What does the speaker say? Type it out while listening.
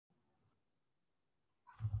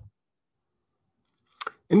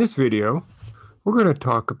In this video, we're going to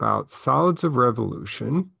talk about solids of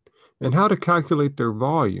revolution and how to calculate their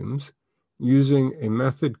volumes using a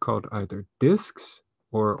method called either disks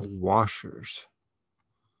or washers.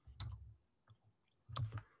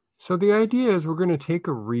 So the idea is we're going to take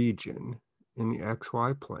a region in the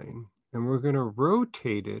XY plane and we're going to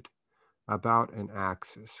rotate it about an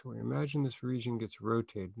axis. We imagine this region gets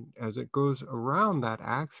rotated. As it goes around that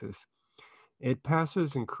axis, it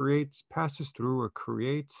passes through or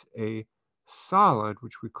creates a solid,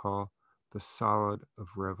 which we call the solid of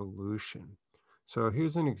revolution. So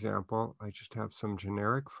here's an example. I just have some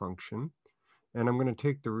generic function, and I'm going to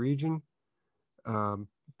take the region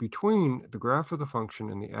between the graph of the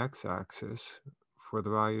function and the x-axis for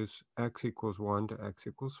the values x equals 1 to x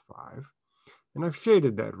equals 5. And I've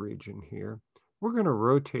shaded that region here. We're going to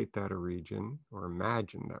rotate that region, or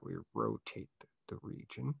imagine that we rotate the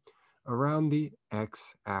region around the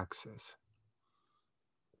x-axis.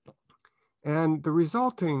 And the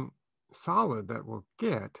resulting solid that we'll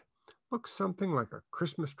get looks something like a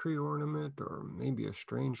Christmas tree ornament, or maybe a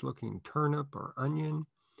strange looking turnip or onion.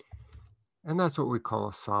 And that's what we call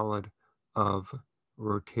a solid of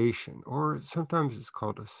rotation, or sometimes it's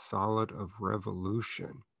called a solid of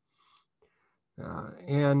revolution.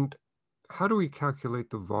 And how do we calculate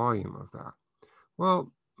the volume of that?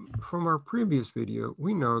 Well, from our previous video,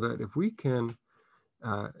 we know that if we can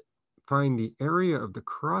find the area of the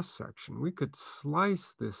cross-section, we could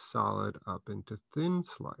slice this solid up into thin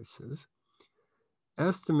slices,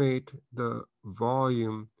 estimate the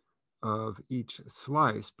volume of each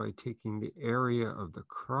slice by taking the area of the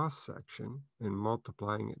cross-section and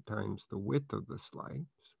multiplying it times the width of the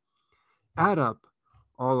slice, add up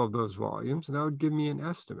all of those volumes, and that would give me an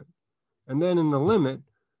estimate. And then in the limit,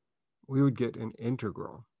 we would get an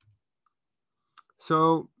integral.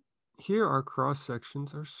 So here our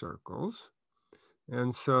cross-sections are circles.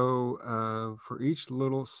 And so for each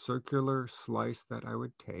little circular slice that I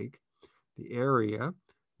would take, the area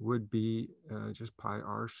would be just pi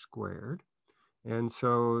r squared. And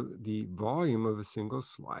so the volume of a single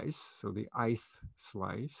slice, so the ith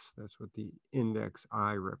slice, that's what the index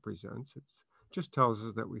I represents. It just tells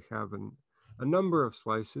us that we have a number of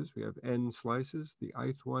slices. We have n slices. The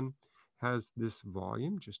ith one has this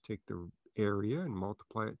volume. Just take the area and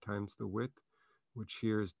multiply it times the width, which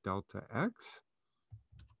here is delta x.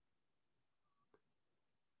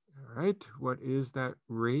 All right, what is that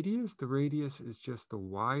radius? The radius is just the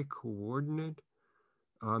y coordinate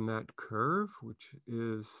on that curve, which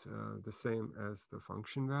is the same as the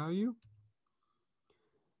function value.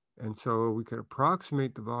 And so we could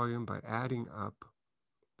approximate the volume by adding up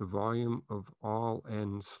the volume of all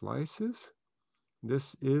n slices.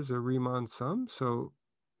 This is a Riemann sum, so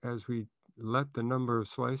as we let the number of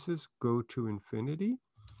slices go to infinity,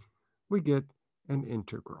 we get an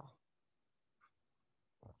integral.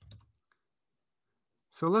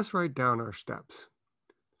 So let's write down our steps.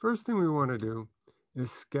 First thing we want to do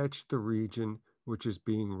is sketch the region which is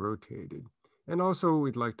being rotated. And also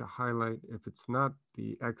we'd like to highlight, if it's not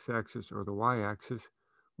the x-axis or the y-axis,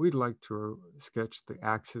 we'd like to sketch the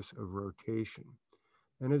axis of rotation.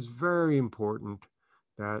 And it's very important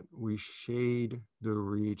that we shade the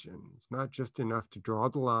region. It's not just enough to draw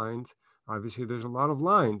the lines. Obviously there's a lot of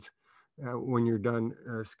lines when you're done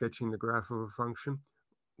sketching the graph of a function.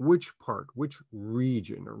 Which part, which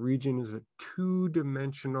region? A region is a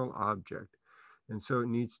two-dimensional object, and so it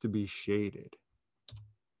needs to be shaded.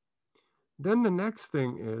 Then the next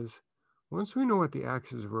thing is, once we know what the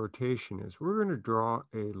axis of rotation is, we're going to draw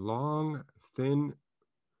a long, thin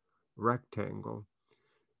rectangle.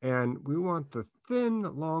 And we want the thin,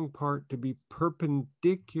 long part to be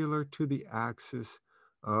perpendicular to the axis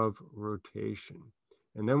of rotation.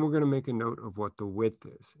 And then we're going to make a note of what the width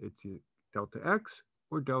is. It's delta x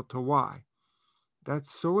or delta y. That's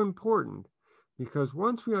so important because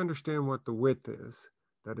once we understand what the width is,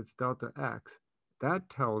 that it's delta x, that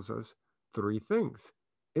tells us three things.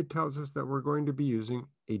 It tells us that we're going to be using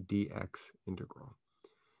a dx integral.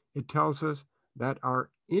 It tells us that our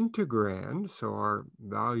integrand, so our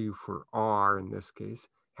value for r in this case,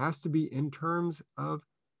 has to be in terms of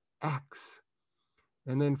x.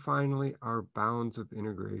 And then finally, our bounds of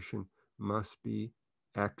integration must be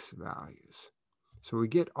x values. So we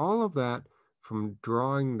get all of that from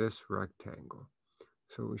drawing this rectangle.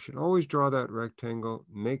 So we should always draw that rectangle,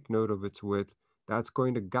 make note of its width. That's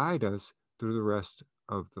going to guide us through the rest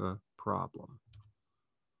of the problem.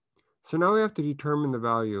 So now we have to determine the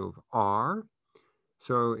value of r.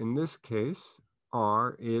 So in this case,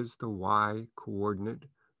 r is the y coordinate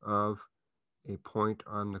of a point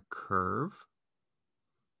on the curve.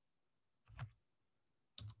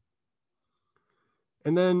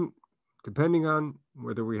 And then, depending on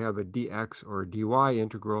whether we have a dx or a dy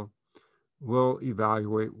integral, we'll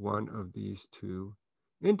evaluate one of these two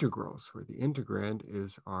integrals, where the integrand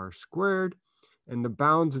is r squared, and the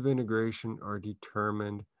bounds of integration are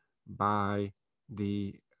determined by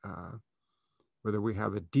the whether we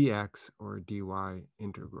have a dx or a dy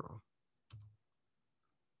integral.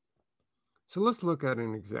 So let's look at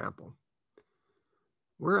an example.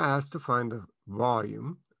 We're asked to find the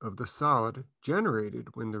volume of the solid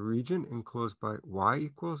generated when the region enclosed by y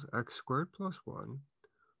equals x squared plus 1,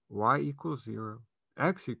 y equals 0,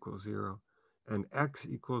 x equals 0, and x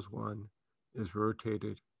equals 1 is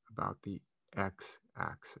rotated about the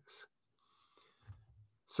x-axis.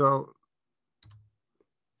 So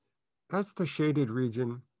that's the shaded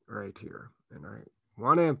region right here. And I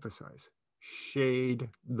want to emphasize, shade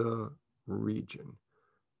the region.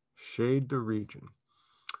 Shade the region.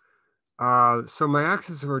 So my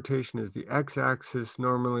axis of rotation is the x-axis.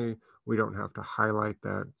 Normally, we don't have to highlight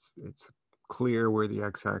that. It's clear where the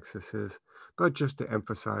x-axis is. But just to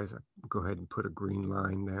emphasize, I'll go ahead and put a green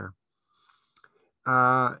line there.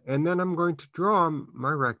 And then I'm going to draw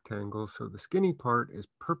my rectangle. So the skinny part is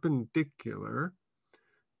perpendicular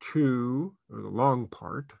to, or the long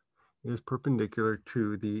part is perpendicular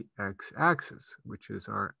to the x-axis, which is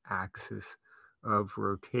our axis of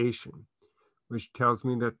rotation, which tells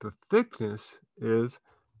me that the thickness is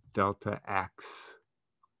delta x.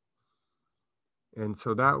 And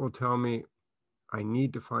so that will tell me I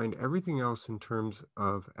need to find everything else in terms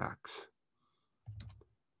of x.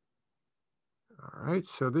 All right,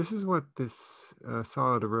 so this is what this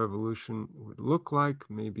solid of revolution would look like.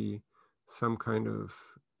 Maybe some kind of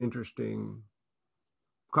interesting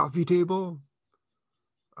coffee table,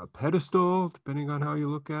 a pedestal, depending on how you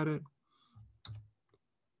look at it.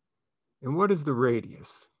 And what is the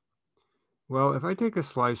radius? Well, if I take a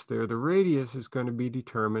slice there, the radius is going to be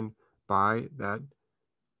determined by that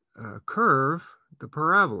curve, the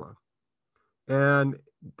parabola. And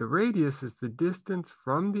the radius is the distance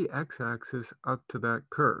from the x-axis up to that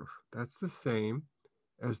curve. That's the same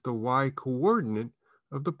as the y-coordinate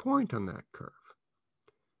of the point on that curve.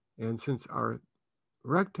 And since our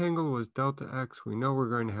rectangle was delta x, we know we're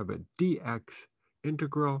going to have a dx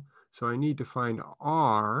integral. So I need to find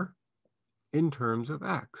r in terms of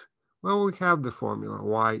x. Well, we have the formula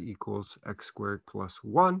y equals x squared plus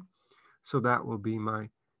 1. So that will be my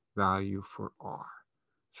value for r.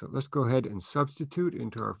 So let's go ahead and substitute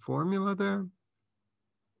into our formula there.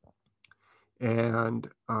 And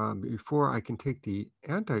before I can take the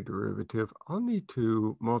antiderivative, I'll need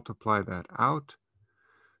to multiply that out.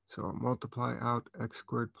 So I'll multiply out x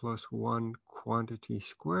squared plus 1 quantity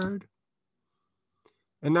squared.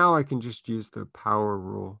 And now I can just use the power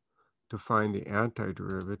rule to find the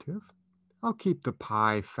antiderivative. I'll keep the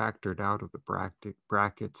pi factored out of the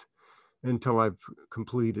brackets until I've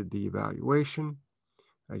completed the evaluation.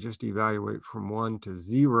 I just evaluate from 1 to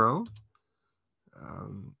 0.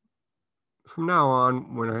 From now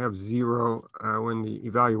on, when I have 0, when the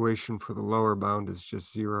evaluation for the lower bound is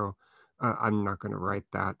just 0, I'm not going to write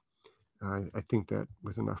that. I think that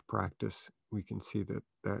with enough practice, we can see that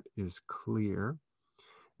that is clear.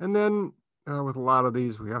 And then with a lot of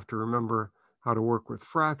these, we have to remember how to work with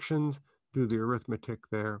fractions, do the arithmetic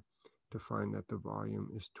there to find that the volume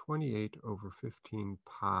is 28 over 15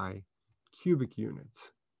 pi cubic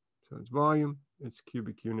units. So it's volume, it's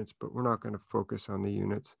cubic units, but we're not going to focus on the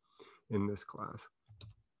units in this class.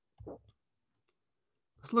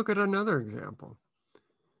 Let's look at another example.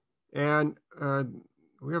 And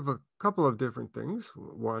we have a couple of different things.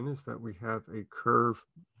 One is that we have a curve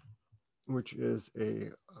which is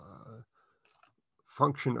a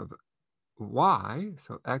function of y,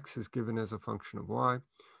 so x is given as a function of y,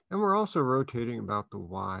 and we're also rotating about the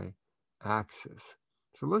y-axis.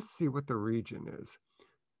 So let's see what the region is.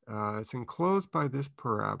 It's enclosed by this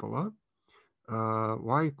parabola,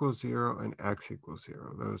 y equals 0 and x equals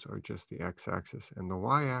 0. Those are just the x-axis and the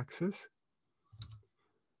y-axis.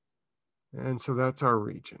 And so that's our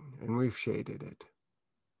region, and we've shaded it.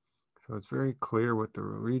 So it's very clear what the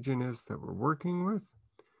region is that we're working with.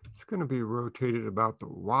 It's going to be rotated about the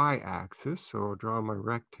y-axis, so I'll draw my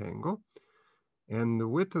rectangle. And the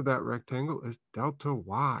width of that rectangle is delta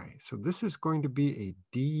y. So this is going to be a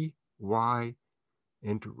dy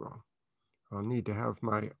integral. I'll need to have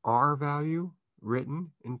my r value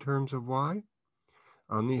written in terms of y.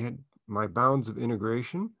 I'll need my bounds of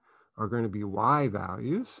integration are going to be y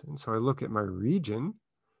values. And so I look at my region.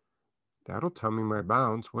 That'll tell me my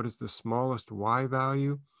bounds. What is the smallest y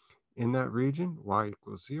value in that region? Y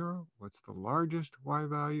equals 0. What's the largest y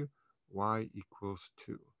value? Y equals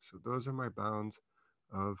 2. So those are my bounds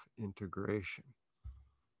of integration.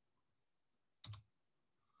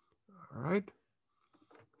 All right.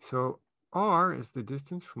 So r is the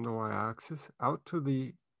distance from the y-axis out to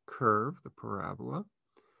the curve, the parabola.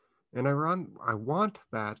 And I want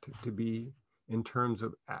that to be in terms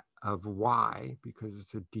of y because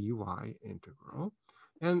it's a dy integral.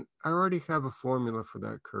 And I already have a formula for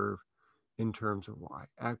that curve in terms of y.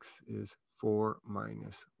 X is 4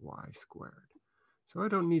 minus y squared. So I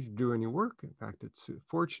don't need to do any work. In fact, it's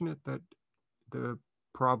fortunate that the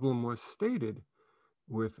problem was stated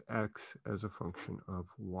with x as a function of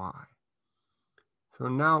y. So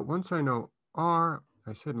now, once I know r,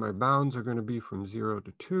 I said my bounds are going to be from 0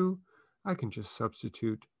 to 2. I can just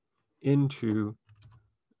substitute into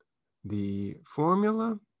the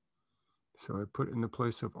formula. So I put in the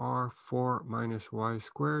place of r 4 minus y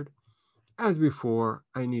squared. As before,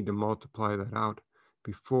 I need to multiply that out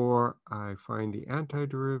before I find the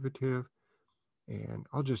antiderivative. And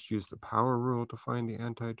I'll just use the power rule to find the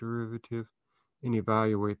antiderivative and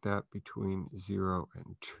evaluate that between 0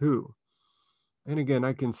 and 2. And again,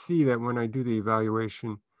 I can see that when I do the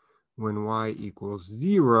evaluation, when y equals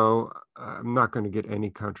 0, I'm not going to get any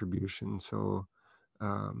contribution. So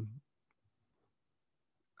I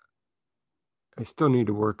still need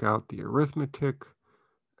to work out the arithmetic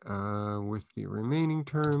with the remaining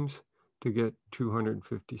terms to get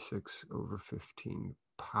 256 over 15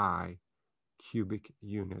 pi cubic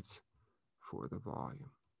units for the volume.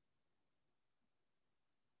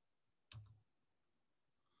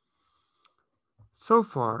 So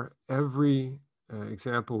far, every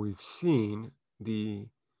example we've seen, the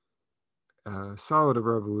solid of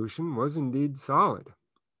revolution was indeed solid,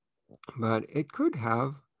 but it could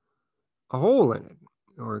have a hole in it,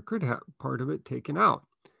 or it could have part of it taken out,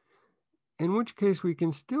 in which case we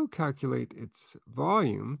can still calculate its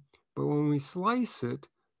volume, but when we slice it,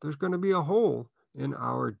 there's going to be a hole in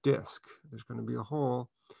our disk. There's going to be a hole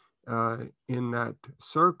in that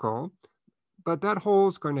circle, but that hole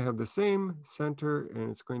is going to have the same center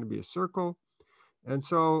and it's going to be a circle. And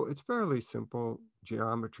so it's fairly simple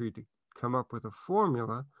geometry to come up with a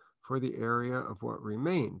formula for the area of what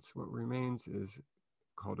remains. What remains is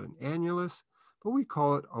called an annulus, but we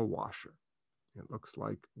call it a washer. It looks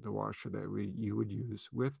like the washer that you would use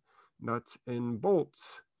with nuts and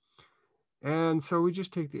bolts. And so we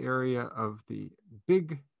just take the area of the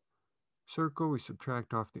big circle, we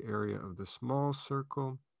subtract off the area of the small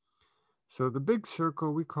circle. So the big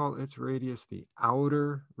circle, we call its radius the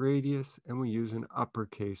outer radius, and we use an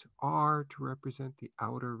uppercase R to represent the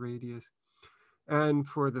outer radius. And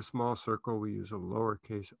for the small circle, we use a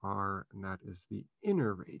lowercase r, and that is the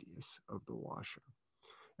inner radius of the washer.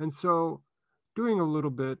 And so doing a little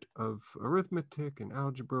bit of arithmetic and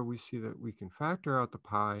algebra, we see that we can factor out the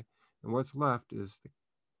pi, and what's left is the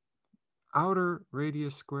outer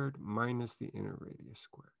radius squared minus the inner radius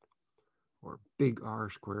squared, or big R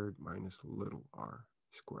squared minus little r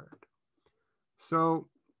squared. So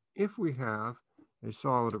if we have a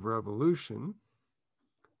solid of revolution,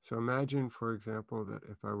 so imagine, for example, that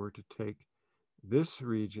if I were to take this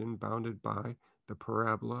region bounded by the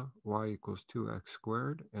parabola y equals 2x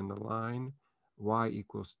squared and the line y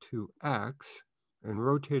equals 2x and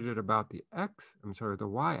rotate it about the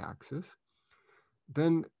y-axis,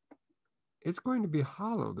 then it's going to be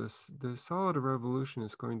hollow. The solid of revolution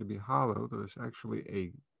is going to be hollow. There's actually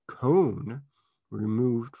a cone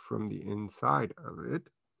removed from the inside of it.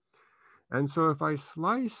 And so if I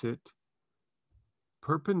slice it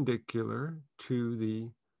perpendicular to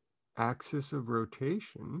the axis of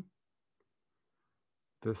rotation,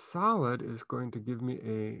 the solid is going to give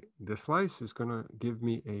me the slice is going to give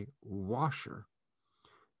me a washer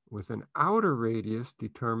with an outer radius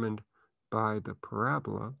determined by the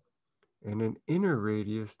parabola and an inner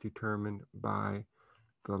radius determined by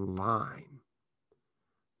the line.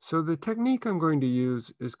 So the technique I'm going to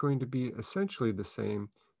use is going to be essentially the same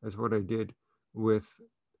as what I did with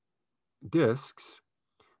disks,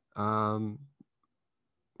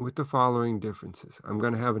 with the following differences. I'm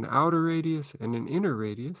going to have an outer radius and an inner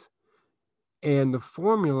radius, and the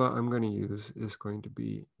formula I'm going to use is going to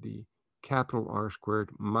be the capital R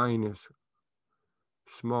squared minus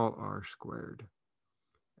small r squared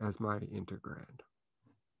as my integrand.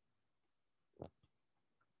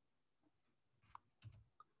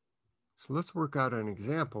 So let's work out an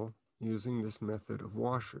example using this method of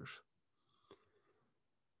washers.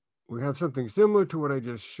 We have something similar to what I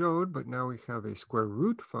just showed, but now we have a square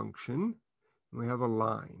root function, and we have a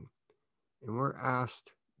line. And we're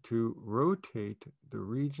asked to rotate the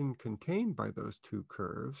region contained by those two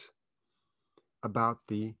curves about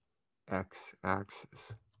the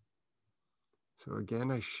x-axis. So again,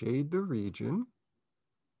 I shade the region.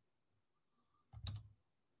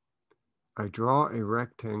 I draw a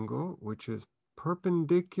rectangle which is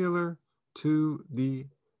perpendicular to the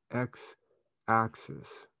x-axis.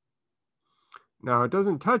 Now, it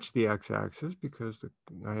doesn't touch the x-axis because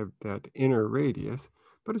I have that inner radius,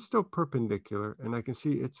 but it's still perpendicular, and I can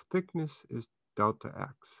see its thickness is delta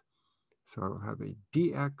x. So I'll have a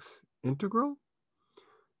dx integral.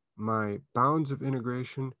 My bounds of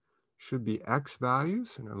integration should be x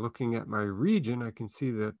values, and I'm looking at my region. I can see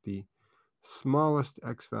that the smallest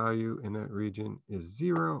x value in that region is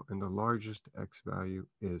 0, and the largest x value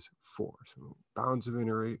is 4. So bounds of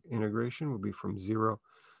integration will be from 0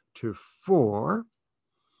 to 4.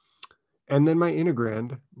 And then my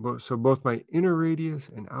integrand, so both my inner radius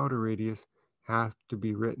and outer radius have to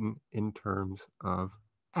be written in terms of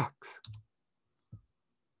x.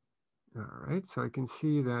 All right, so I can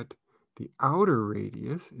see that the outer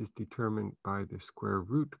radius is determined by the square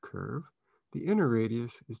root curve. The inner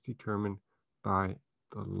radius is determined by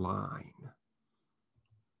the line.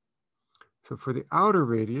 So for the outer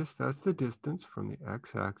radius, that's the distance from the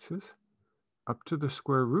x-axis up to the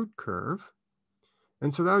square root curve.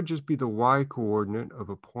 And so that would just be the y-coordinate of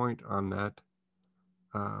a point on that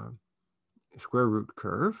square root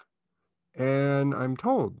curve. And I'm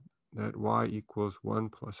told that y equals 1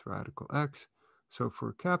 plus radical x. So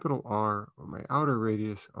for capital R, or my outer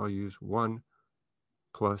radius, I'll use 1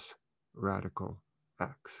 plus radical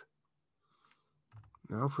x.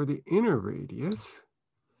 Now for the inner radius,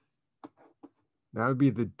 that would be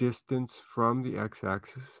the distance from the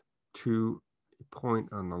x-axis to a point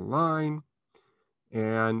on the line.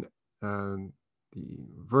 And the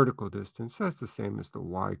vertical distance, that's the same as the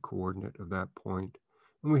y-coordinate of that point.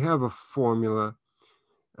 And we have a formula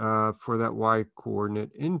for that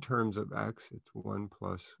y-coordinate in terms of x. It's 1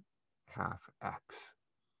 plus half x.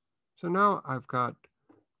 So now I've got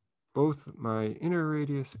both my inner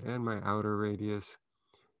radius and my outer radius.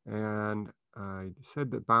 And I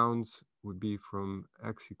said that bounds would be from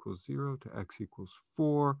x equals 0 to x equals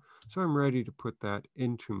 4. So I'm ready to put that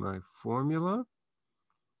into my formula.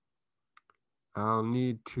 I'll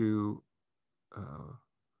need to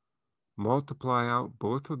multiply out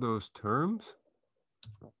both of those terms.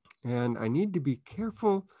 And I need to be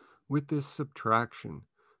careful with this subtraction,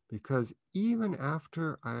 because even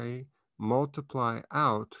after I multiply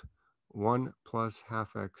out 1 plus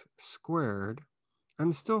half x squared,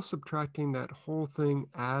 I'm still subtracting that whole thing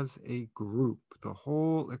as a group, the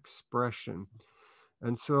whole expression.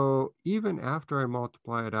 And so even after I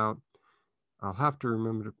multiply it out, I'll have to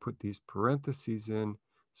remember to put these parentheses in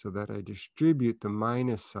so that I distribute the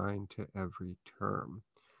minus sign to every term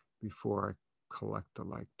before I collect the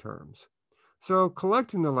like terms. So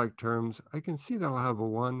collecting the like terms, I can see that I'll have a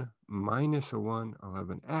 1 minus a 1. I'll have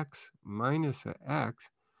an x minus an x.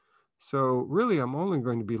 So really, I'm only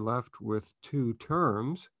going to be left with 2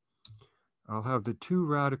 terms. I'll have the 2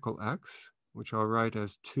 radical x, which I'll write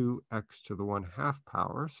as 2x to the 1/2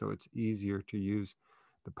 power, so it's easier to use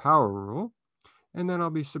the power rule. And then I'll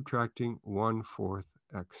be subtracting 1/4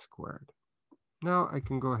 x squared. Now I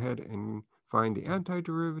can go ahead and find the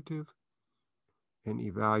antiderivative and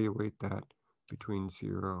evaluate that between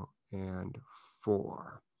 0 and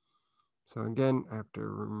 4. So again, I have to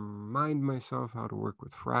remind myself how to work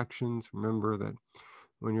with fractions. Remember that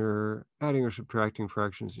when you're adding or subtracting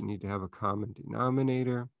fractions, you need to have a common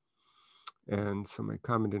denominator. And so my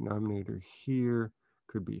common denominator here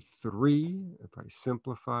could be 3. If I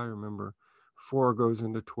simplify, remember 4 goes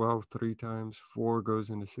into 12 3 times, 4 goes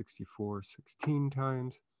into 64 16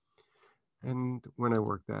 times. And when I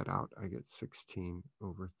work that out, I get 16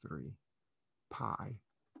 over 3 pi.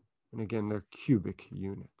 And again, they're cubic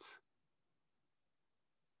units.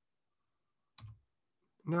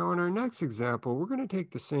 Now in our next example, we're going to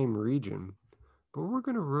take the same region, but we're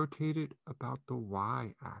going to rotate it about the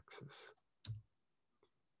y-axis.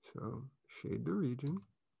 So shade the region.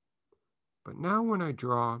 But now when I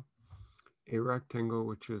draw a rectangle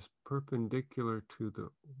which is perpendicular to the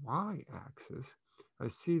y-axis, I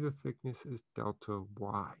see the thickness is delta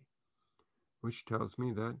y, which tells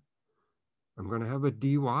me that I'm going to have a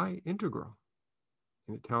dy integral.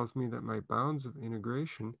 And it tells me that my bounds of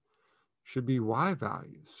integration should be y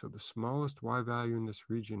values. So the smallest y value in this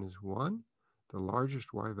region is 1. The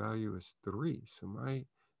largest y value is 3. So my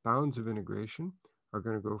bounds of integration are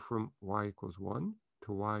going to go from y equals 1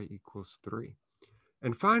 to y equals 3.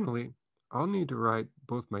 And finally, I'll need to write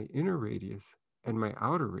both my inner radius and my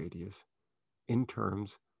outer radius in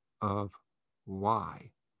terms of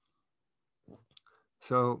y.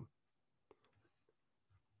 So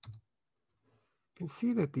you can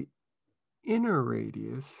see that the inner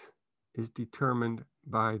radius is determined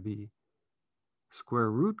by the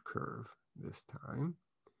square root curve this time.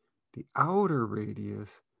 the outer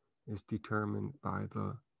radius is determined by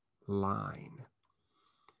the line.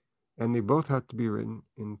 And they both have to be written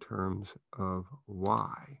in terms of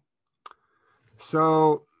y.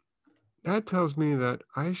 So that tells me that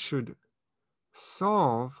I should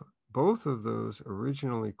solve both of those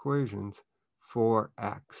original equations for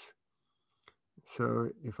x. So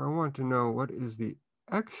if I want to know what is the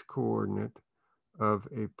x-coordinate of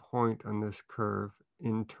a point on this curve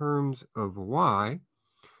in terms of y,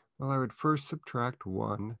 well, I would first subtract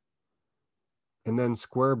 1 and then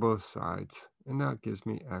square both sides. And that gives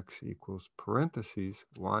me x equals parentheses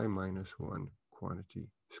y minus 1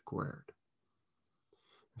 quantity squared.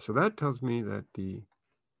 So that tells me that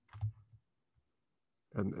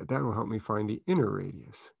and that will help me find the inner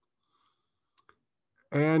radius.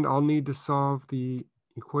 And I'll need to solve the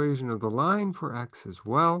equation of the line for x as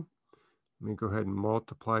well. Let me go ahead and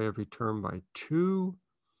multiply every term by 2.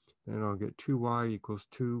 Then I'll get 2y equals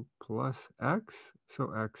 2 plus x.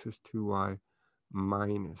 So x is 2y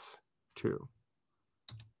minus 2.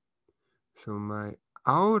 So my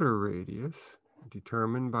outer radius,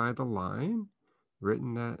 determined by the line,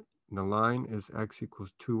 written that the line is x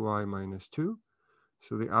equals 2y minus 2.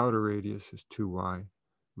 So the outer radius is 2y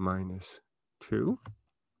minus 2.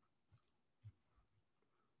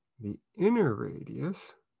 The inner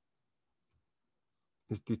radius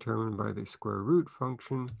is determined by the square root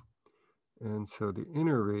function. And so the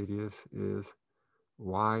inner radius is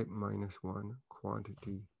y minus 1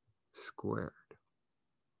 quantity squared.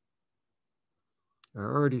 I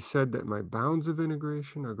already said that my bounds of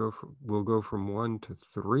integration will go from 1 to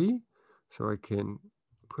 3, so I can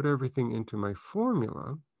put everything into my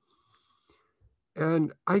formula.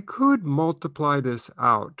 And I could multiply this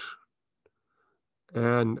out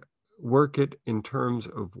and work it in terms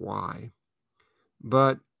of y.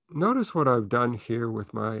 But notice what I've done here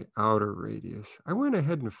with my outer radius. I went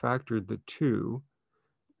ahead and factored the 2,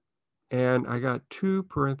 and I got 2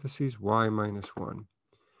 parentheses y minus 1.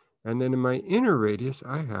 And then in my inner radius,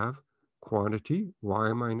 I have quantity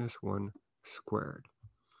y minus 1 squared.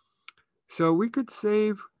 So we could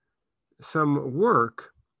save some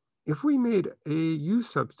work if we made a u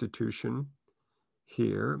substitution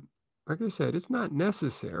here. Like I said, it's not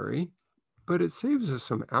necessary, but it saves us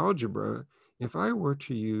some algebra if I were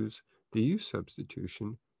to use the u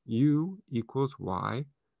substitution, u equals y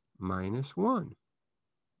minus 1.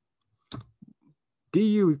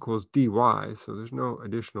 du equals dy, so there's no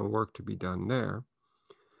additional work to be done there.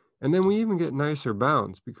 And then we even get nicer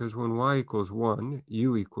bounds, because when y equals 1,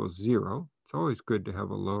 u equals 0. It's always good to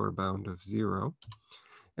have a lower bound of 0.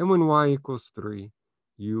 And when y equals 3,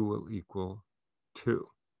 u will equal 2.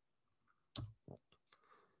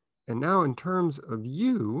 And now in terms of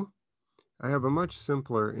u, I have a much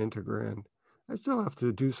simpler integrand. I still have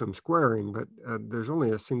to do some squaring, but there's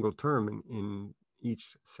only a single term in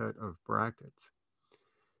each set of brackets.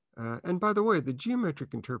 And by the way, the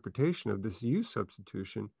geometric interpretation of this u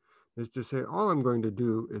substitution is to say all I'm going to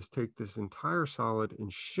do is take this entire solid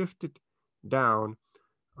and shift it down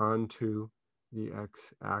onto the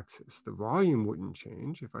x-axis. The volume wouldn't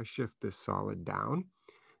change if I shift this solid down.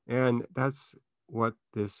 And that's what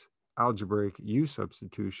this algebraic u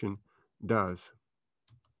substitution does.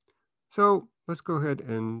 So let's go ahead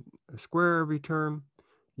and square every term,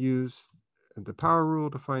 use the power rule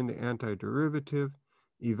to find the antiderivative,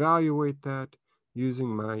 evaluate that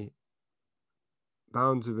using my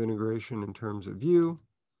bounds of integration in terms of u.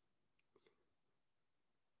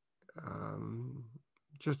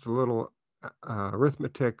 Just a little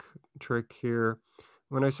arithmetic trick here.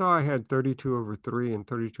 When I saw I had 32 over 3 and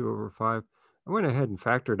 32 over 5, I went ahead and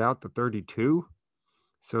factored out the 32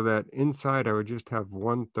 so that inside I would just have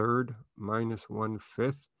 1/3 minus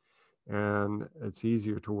 1/5, and it's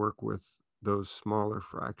easier to work with those smaller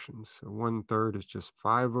fractions. So 1/3 is just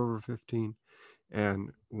 5 over 15,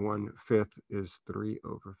 and 1/5 is 3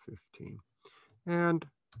 over 15. And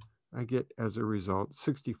I get, as a result,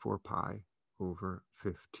 64 pi over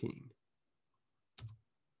 15.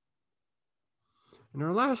 In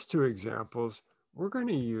our last two examples, we're going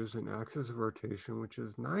to use an axis of rotation which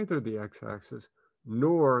is neither the x-axis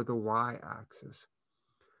nor the y-axis.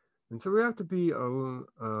 And so we have to be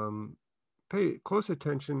pay close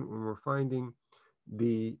attention when we're finding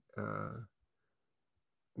the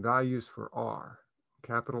values for r,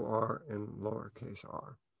 capital R and lowercase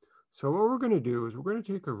r. So what we're going to do is we're going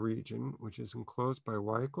to take a region which is enclosed by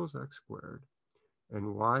y equals x squared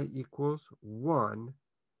and y equals 1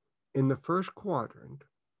 in the first quadrant.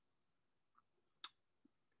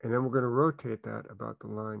 And then we're going to rotate that about the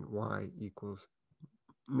line y equals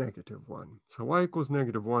 -1. So y equals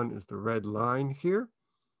 -1 is the red line here.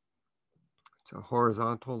 It's a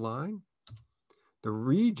horizontal line. The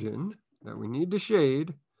region that we need to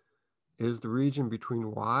shade is the region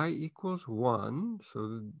between y equals 1,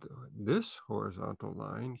 so this horizontal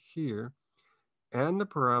line here, and the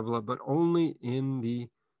parabola, but only in the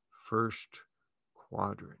first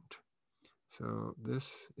quadrant. So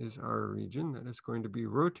this is our region that is going to be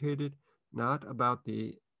rotated not about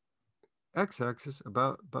the x-axis,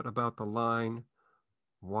 but about the line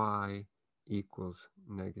y equals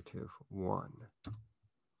 -1.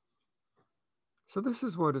 So this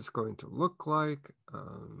is what it's going to look like.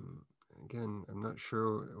 Again, I'm not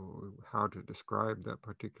sure how to describe that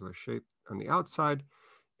particular shape. On the outside,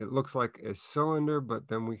 it looks like a cylinder, but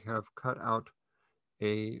then we have cut out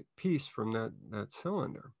a piece from that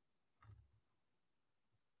cylinder.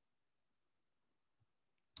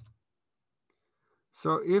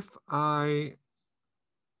 So if I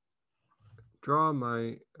draw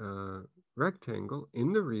my rectangle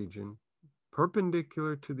in the region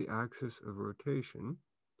perpendicular to the axis of rotation,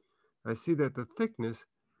 I see that the thickness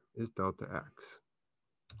is delta x.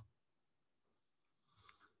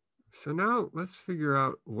 So now let's figure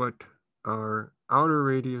out what our outer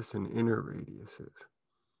radius and inner radius is.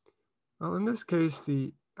 Well, in this case,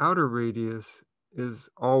 the outer radius is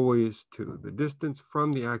always 2. The distance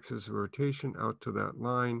from the axis of rotation out to that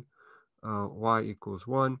line, y equals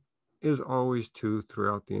 1, is always 2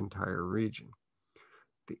 throughout the entire region.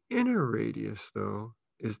 The inner radius, though,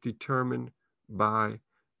 is determined by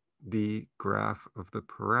the graph of the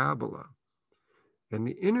parabola. And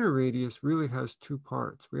the inner radius really has 2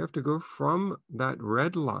 parts. We have to go from that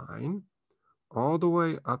red line all the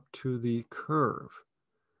way up to the curve.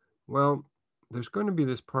 Well, there's going to be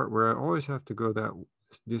this part where I always have to go that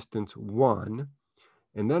distance 1,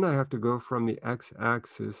 and then I have to go from the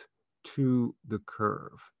x-axis to the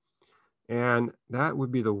curve. And that would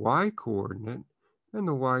be the y-coordinate, and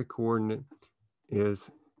the y-coordinate is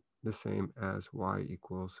the same as y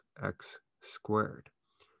equals x squared.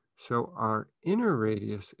 So our inner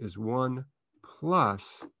radius is 1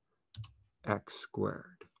 plus x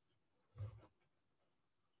squared.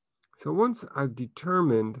 So once I've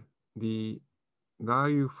determined the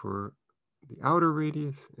value for the outer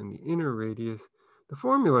radius and the inner radius, the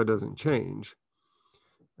formula doesn't change.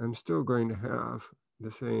 I'm still going to have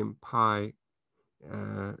the same pi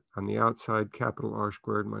on the outside, capital R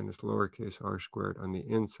squared minus lowercase r squared on the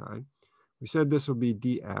inside. We said this will be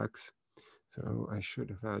dx, so I should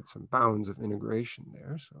have had some bounds of integration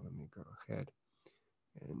there. So let me go ahead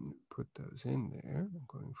and put those in there. I'm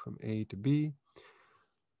going from a to b.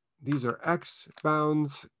 These are x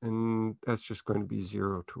bounds, and that's just going to be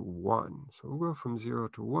 0 to 1. So we'll go from 0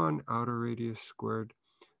 to 1, outer radius squared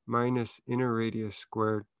minus inner radius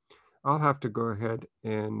squared. I'll have to go ahead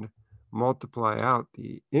and multiply out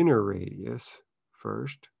the inner radius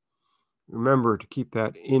first. Remember to keep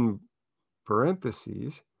that in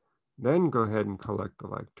parentheses, then go ahead and collect the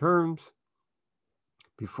like terms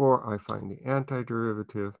before I find the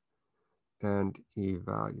antiderivative and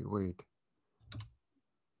evaluate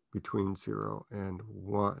between 0 and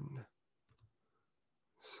 1.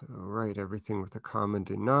 So write everything with a common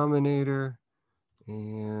denominator,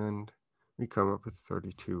 and we come up with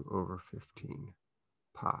 32 over 15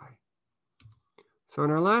 pi. So in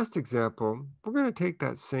our last example, we're going to take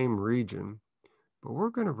that same region, but we're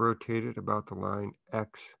going to rotate it about the line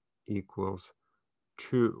x equals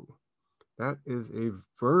 2. That is a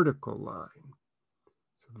vertical line.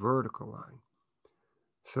 It's a vertical line.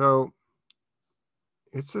 So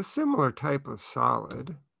it's a similar type of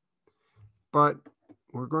solid, but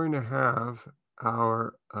we're going to have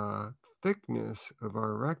our thickness of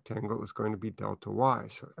our rectangle is going to be delta y.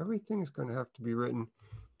 So everything is going to have to be written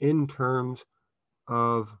in terms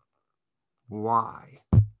of y.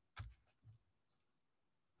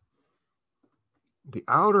 The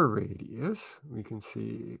outer radius, we can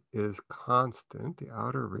see, is constant. The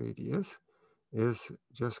outer radius is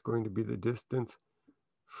just going to be the distance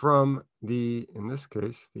from the, in this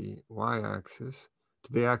case, the y-axis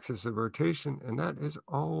to the axis of rotation, and that is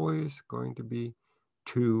always going to be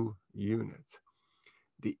 2 units.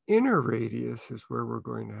 The inner radius is where we're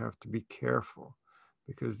going to have to be careful,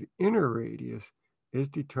 because the inner radius is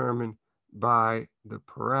determined by the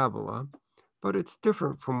parabola, but it's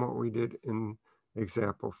different from what we did in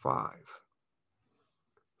example 5.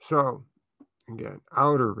 So again,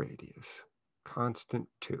 outer radius, constant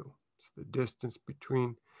 2. It's the distance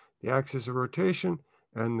between the axis of rotation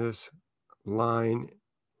and this line,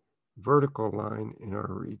 vertical line in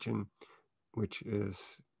our region, which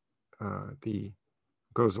is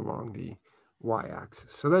goes along the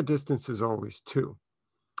y-axis. So that distance is always 2.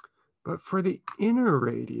 But for the inner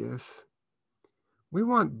radius, we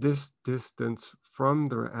want this distance from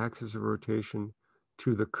the axis of rotation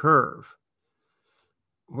to the curve.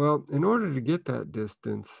 Well, in order to get that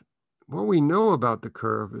distance, what we know about the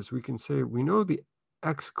curve is we can say we know the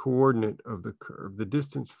x-coordinate of the curve. The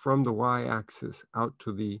distance from the y-axis out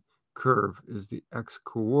to the curve is the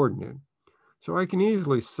x-coordinate. So I can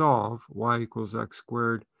easily solve y equals x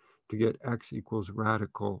squared to get x equals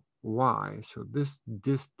radical y. So this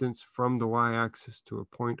distance from the y-axis to a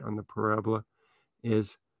point on the parabola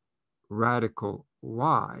is radical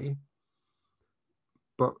y.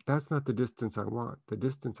 But that's not the distance I want. The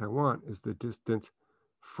distance I want is the distance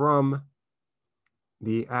from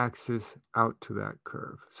the axis out to that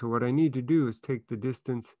curve. So what I need to do is take the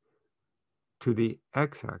distance to the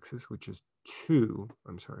x-axis, which is 2,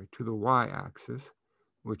 to the y-axis,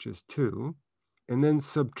 which is 2, and then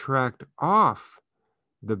subtract off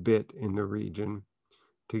the bit in the region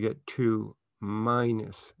to get 2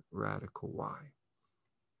 minus radical y.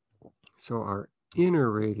 So our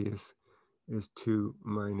inner radius is 2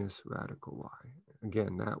 minus radical y.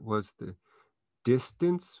 Again, that was the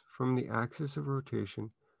distance from the axis of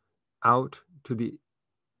rotation out to the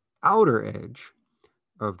outer edge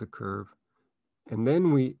of the curve, and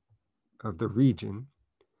then of the region,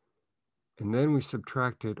 and then we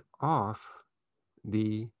subtracted off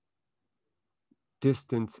the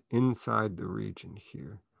distance inside the region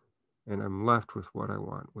here. And I'm left with what I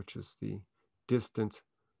want, which is the distance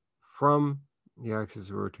from the axis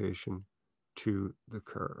of rotation to the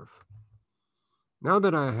curve. Now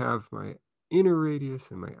that I have my inner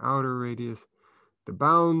radius and my outer radius, the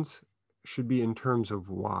bounds should be in terms of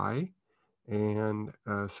y. And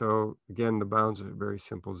so again, the bounds are very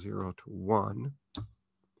simple, 0 to 1.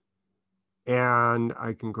 And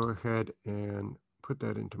I can go ahead and put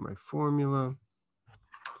that into my formula.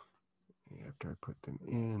 After I put them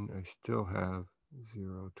in, I still have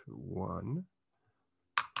 0 to 1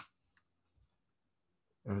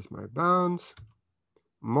 as my bounds.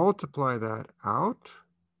 Multiply that out,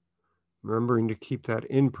 remembering to keep that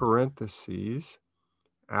in parentheses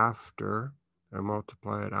after I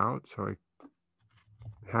multiply it out, so I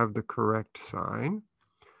have the correct sign.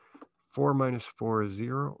 4 minus 4 is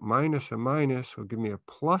 0. Minus a minus will give me a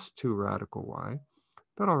plus 2 radical y,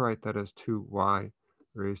 but I'll write that as 2y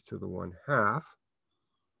raised to the 1/2.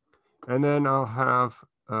 And then I'll have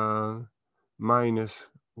minus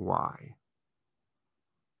y.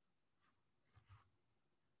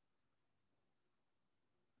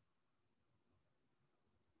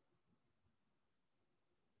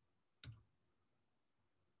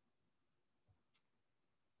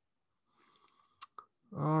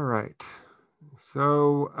 All right,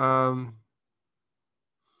 so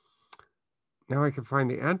now I can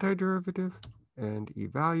find the antiderivative and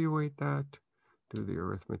evaluate that, do the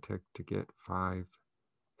arithmetic to get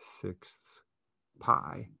 5/6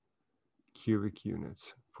 pi cubic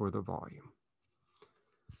units for the volume.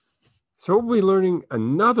 So we'll be learning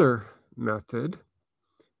another method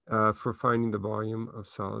for finding the volume of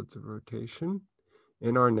solids of rotation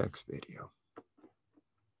in our next video.